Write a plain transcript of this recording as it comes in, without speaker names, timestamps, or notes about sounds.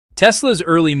Tesla's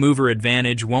early mover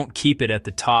advantage won't keep it at the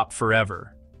top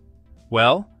forever.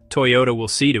 Well, Toyota will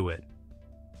see to it.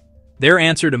 Their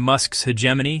answer to Musk's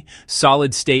hegemony: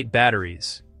 solid-state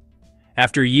batteries.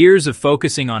 After years of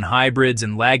focusing on hybrids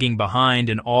and lagging behind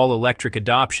in all-electric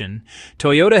adoption,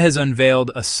 Toyota has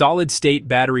unveiled a solid-state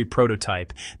battery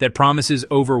prototype that promises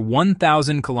over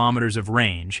 1,000 kilometers of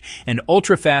range and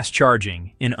ultra-fast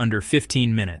charging in under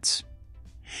 15 minutes.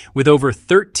 With over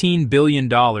 $13 billion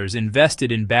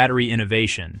invested in battery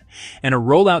innovation and a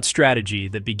rollout strategy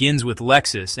that begins with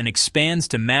Lexus and expands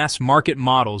to mass-market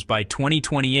models by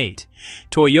 2028,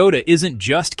 Toyota isn't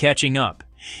just catching up.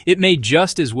 It may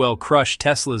just as well crush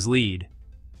Tesla's lead.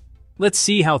 Let's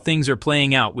see how things are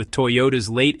playing out with Toyota's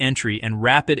late entry and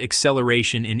rapid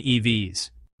acceleration in EVs.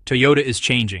 Toyota is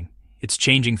changing. It's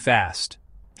changing fast.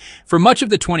 For much of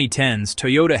the 2010s,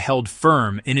 Toyota held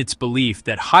firm in its belief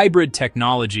that hybrid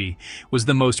technology was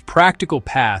the most practical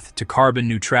path to carbon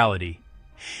neutrality.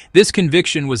 This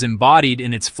conviction was embodied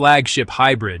in its flagship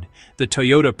hybrid, the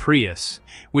Toyota Prius,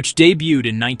 which debuted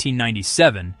in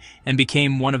 1997 and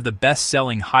became one of the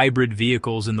best-selling hybrid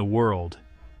vehicles in the world.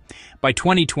 By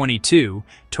 2022,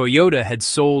 Toyota had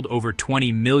sold over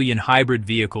 20 million hybrid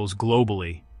vehicles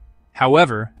globally.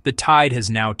 However, the tide has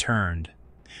now turned.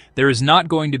 There is not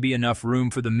going to be enough room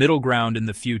for the middle ground in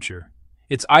the future.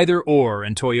 It's either or,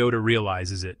 and Toyota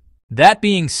realizes it. That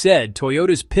being said,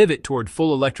 Toyota's pivot toward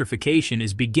full electrification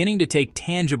is beginning to take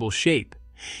tangible shape.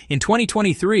 In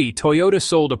 2023, Toyota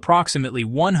sold approximately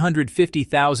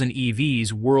 150,000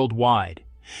 EVs worldwide.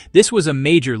 This was a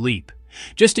major leap.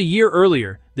 Just a year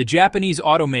earlier, the Japanese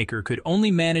automaker could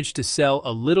only manage to sell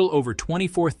a little over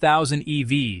 24,000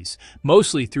 EVs,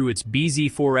 mostly through its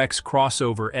BZ4X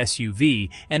crossover SUV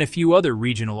and a few other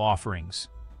regional offerings.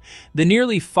 The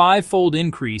nearly five-fold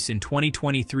increase in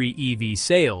 2023 EV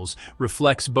sales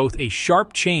reflects both a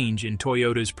sharp change in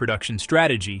Toyota's production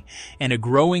strategy and a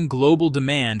growing global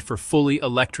demand for fully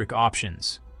electric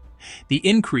options. The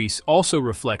increase also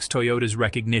reflects Toyota's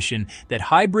recognition that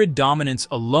hybrid dominance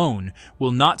alone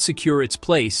will not secure its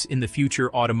place in the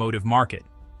future automotive market.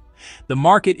 The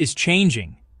market is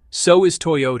changing, so is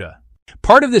Toyota.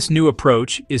 Part of this new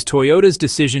approach is Toyota's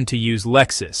decision to use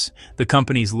Lexus, the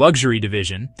company's luxury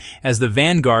division, as the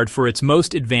vanguard for its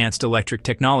most advanced electric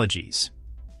technologies.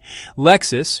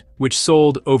 Lexus, which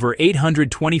sold over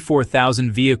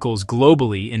 824,000 vehicles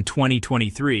globally in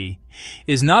 2023,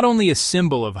 is not only a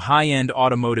symbol of high-end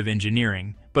automotive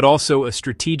engineering, but also a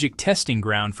strategic testing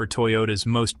ground for Toyota's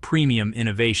most premium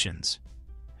innovations.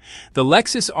 The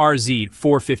Lexus RZ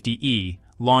 450e,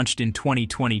 launched in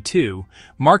 2022,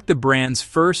 marked the brand's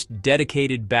first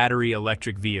dedicated battery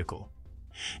electric vehicle.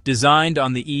 Designed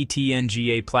on the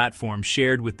ETNGA platform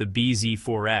shared with the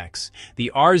BZ4X,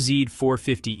 the RZ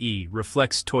 450e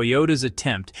reflects Toyota's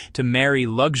attempt to marry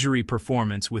luxury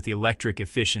performance with electric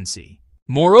efficiency.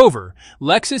 Moreover,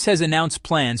 Lexus has announced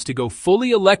plans to go fully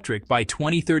electric by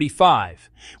 2035,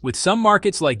 with some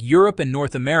markets like Europe and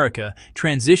North America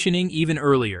transitioning even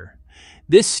earlier.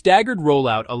 This staggered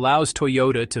rollout allows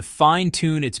Toyota to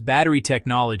fine-tune its battery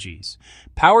technologies,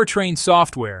 powertrain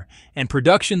software, and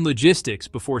production logistics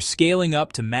before scaling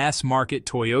up to mass-market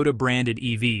Toyota-branded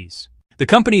EVs. The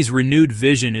company's renewed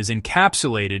vision is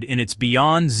encapsulated in its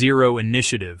Beyond Zero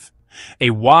initiative,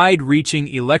 a wide-reaching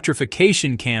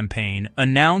electrification campaign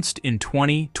announced in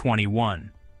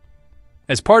 2021.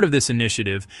 As part of this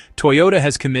initiative, Toyota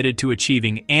has committed to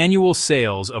achieving annual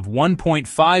sales of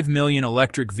 1.5 million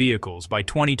electric vehicles by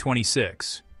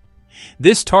 2026.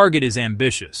 This target is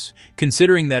ambitious,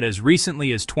 considering that as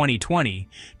recently as 2020,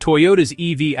 Toyota's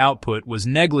EV output was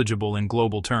negligible in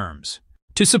global terms.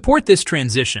 To support this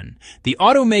transition, the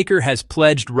automaker has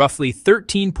pledged roughly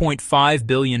 $13.5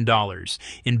 billion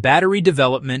in battery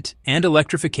development and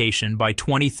electrification by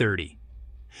 2030.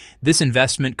 This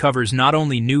investment covers not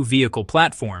only new vehicle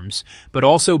platforms, but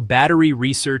also battery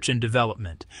research and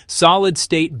development,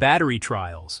 solid-state battery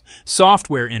trials,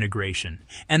 software integration,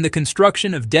 and the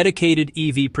construction of dedicated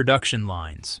EV production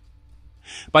lines.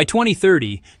 By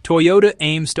 2030, Toyota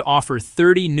aims to offer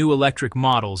 30 new electric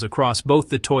models across both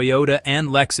the Toyota and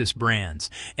Lexus brands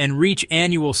and reach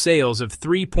annual sales of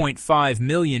 3.5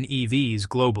 million EVs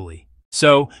globally.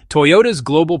 So, Toyota's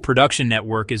global production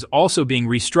network is also being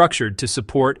restructured to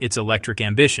support its electric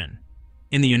ambition.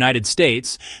 In the United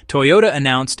States, Toyota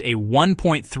announced a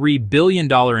 $1.3 billion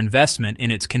investment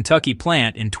in its Kentucky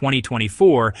plant in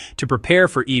 2024 to prepare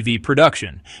for EV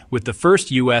production, with the first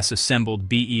U.S. assembled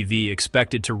BEV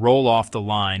expected to roll off the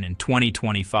line in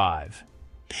 2025.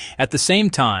 At the same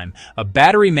time, a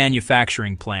battery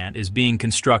manufacturing plant is being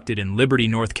constructed in Liberty,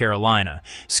 North Carolina,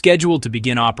 scheduled to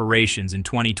begin operations in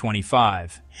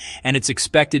 2025, and it's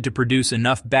expected to produce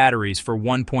enough batteries for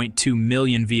 1.2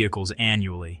 million vehicles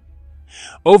annually.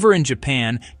 Over in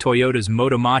Japan, Toyota's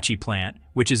Motomachi plant,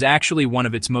 which is actually one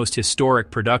of its most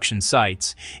historic production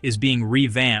sites, is being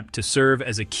revamped to serve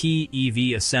as a key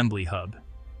EV assembly hub.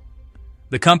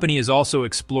 The company is also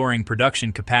exploring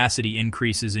production capacity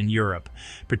increases in Europe,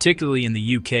 particularly in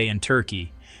the UK and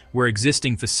Turkey, where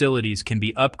existing facilities can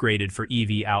be upgraded for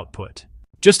EV output.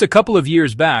 Just a couple of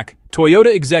years back,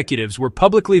 Toyota executives were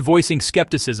publicly voicing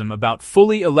skepticism about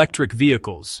fully electric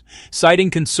vehicles, citing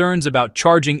concerns about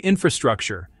charging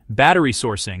infrastructure, battery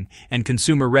sourcing, and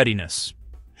consumer readiness.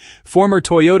 Former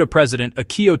Toyota president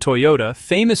Akio Toyoda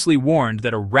famously warned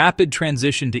that a rapid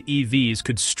transition to EVs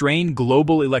could strain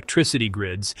global electricity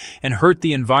grids and hurt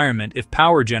the environment if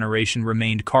power generation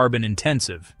remained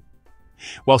carbon-intensive.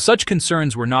 While such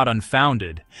concerns were not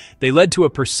unfounded, they led to a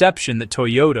perception that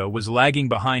Toyota was lagging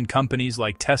behind companies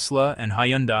like Tesla and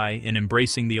Hyundai in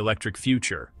embracing the electric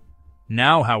future.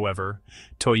 Now, however,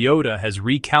 Toyota has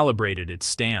recalibrated its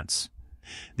stance.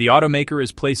 The automaker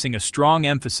is placing a strong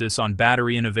emphasis on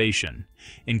battery innovation,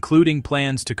 including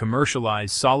plans to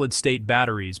commercialize solid-state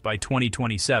batteries by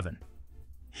 2027.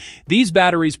 These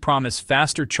batteries promise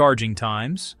faster charging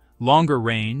times, longer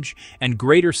range, and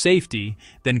greater safety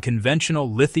than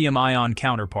conventional lithium-ion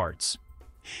counterparts.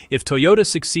 If Toyota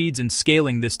succeeds in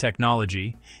scaling this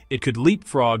technology, it could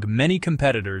leapfrog many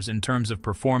competitors in terms of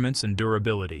performance and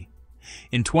durability.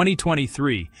 In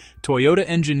 2023, Toyota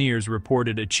engineers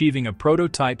reported achieving a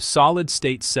prototype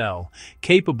solid-state cell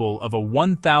capable of a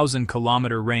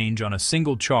 1,000-kilometer range on a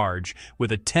single charge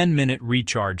with a 10-minute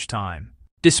recharge time.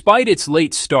 Despite its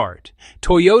late start,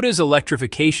 Toyota's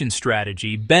electrification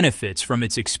strategy benefits from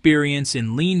its experience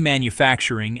in lean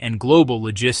manufacturing and global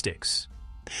logistics.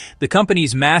 The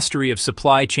company's mastery of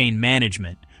supply chain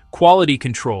management, quality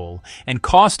control, and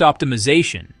cost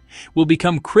optimization will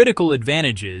become critical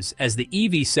advantages as the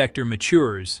EV sector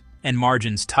matures and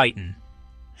margins tighten.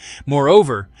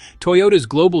 Moreover, Toyota's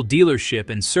global dealership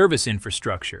and service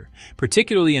infrastructure,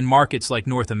 particularly in markets like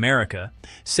North America,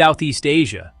 Southeast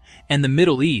Asia, and the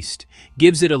Middle East,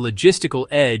 gives it a logistical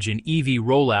edge in EV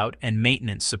rollout and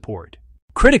maintenance support.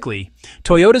 Critically,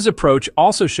 Toyota's approach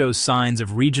also shows signs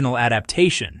of regional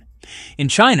adaptation. In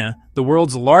China, the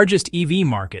world's largest EV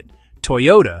market,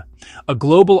 Toyota, a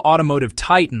global automotive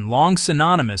titan long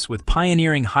synonymous with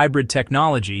pioneering hybrid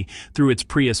technology through its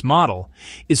Prius model,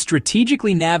 is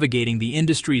strategically navigating the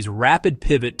industry's rapid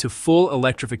pivot to full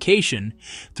electrification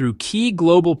through key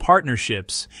global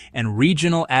partnerships and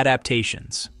regional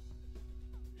adaptations.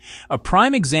 A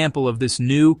prime example of this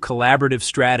new collaborative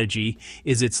strategy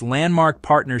is its landmark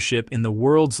partnership in the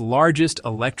world's largest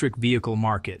electric vehicle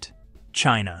market,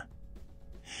 China.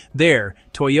 There,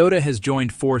 Toyota has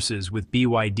joined forces with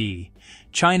BYD,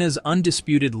 China's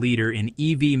undisputed leader in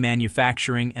EV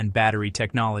manufacturing and battery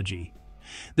technology.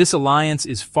 This alliance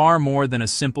is far more than a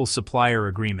simple supplier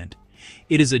agreement.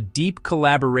 It is a deep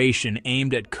collaboration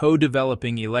aimed at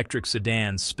co-developing electric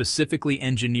sedans specifically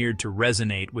engineered to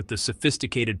resonate with the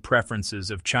sophisticated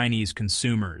preferences of Chinese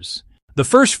consumers. The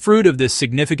first fruit of this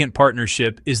significant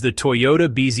partnership is the Toyota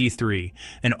BZ3,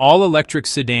 an all-electric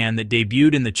sedan that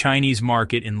debuted in the Chinese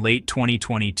market in late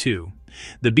 2022.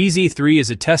 The BZ3 is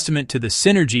a testament to the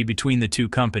synergy between the two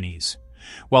companies.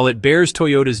 While it bears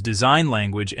Toyota's design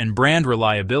language and brand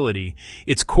reliability,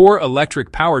 its core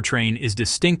electric powertrain is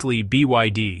distinctly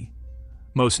BYD.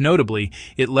 Most notably,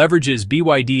 it leverages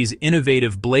BYD's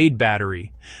innovative Blade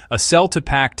battery, a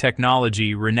cell-to-pack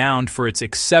technology renowned for its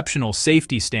exceptional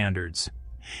safety standards,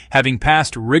 having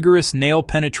passed rigorous nail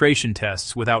penetration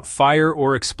tests without fire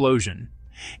or explosion,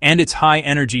 and its high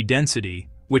energy density,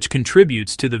 which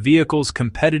contributes to the vehicle's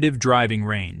competitive driving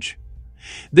range.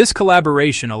 This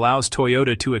collaboration allows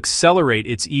Toyota to accelerate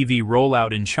its EV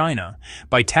rollout in China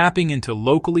by tapping into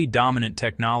locally dominant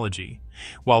technology,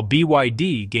 while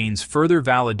BYD gains further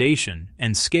validation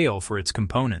and scale for its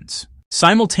components.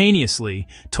 Simultaneously,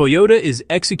 Toyota is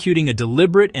executing a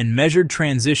deliberate and measured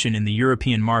transition in the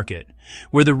European market,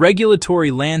 where the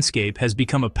regulatory landscape has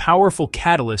become a powerful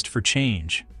catalyst for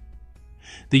change.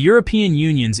 The European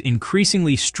Union's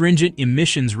increasingly stringent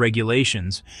emissions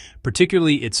regulations,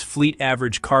 particularly its fleet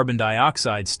average carbon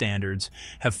dioxide standards,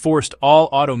 have forced all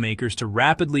automakers to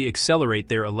rapidly accelerate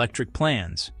their electric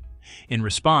plans. In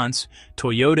response,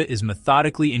 Toyota is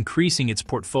methodically increasing its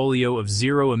portfolio of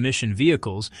zero-emission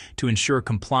vehicles to ensure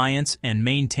compliance and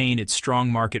maintain its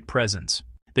strong market presence.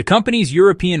 The company's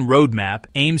European roadmap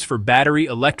aims for battery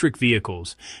electric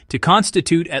vehicles to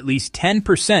constitute at least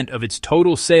 10% of its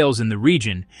total sales in the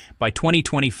region by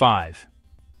 2025.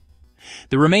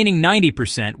 The remaining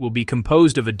 90% will be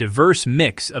composed of a diverse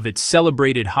mix of its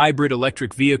celebrated hybrid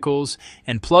electric vehicles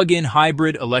and plug-in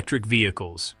hybrid electric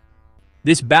vehicles.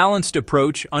 This balanced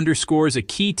approach underscores a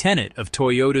key tenet of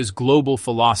Toyota's global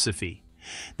philosophy,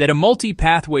 that a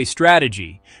multi-pathway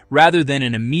strategy, rather than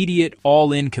an immediate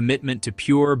all-in commitment to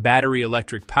pure battery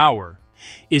electric power,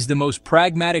 is the most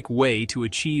pragmatic way to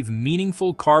achieve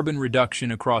meaningful carbon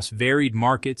reduction across varied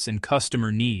markets and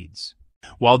customer needs.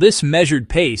 While this measured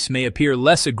pace may appear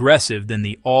less aggressive than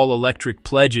the all-electric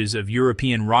pledges of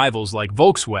European rivals like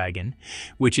Volkswagen,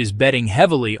 which is betting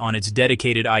heavily on its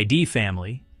dedicated ID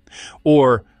family,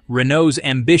 or Renault's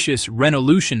ambitious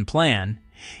Renaulution plan,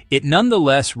 it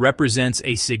nonetheless represents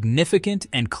a significant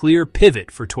and clear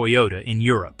pivot for Toyota in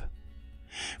Europe.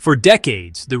 For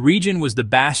decades, the region was the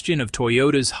bastion of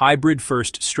Toyota's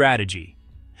hybrid-first strategy.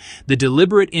 The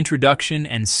deliberate introduction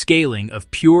and scaling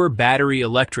of pure battery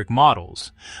electric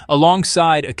models,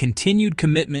 alongside a continued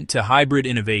commitment to hybrid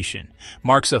innovation,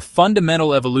 marks a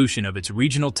fundamental evolution of its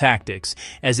regional tactics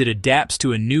as it adapts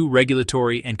to a new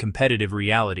regulatory and competitive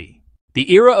reality.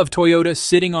 The era of Toyota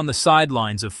sitting on the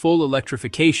sidelines of full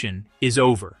electrification is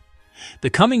over. The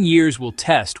coming years will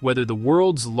test whether the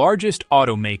world's largest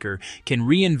automaker can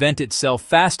reinvent itself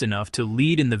fast enough to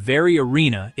lead in the very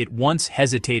arena it once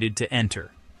hesitated to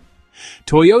enter.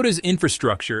 Toyota's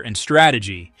infrastructure and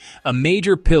strategy, a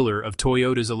major pillar of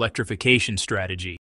Toyota's electrification strategy,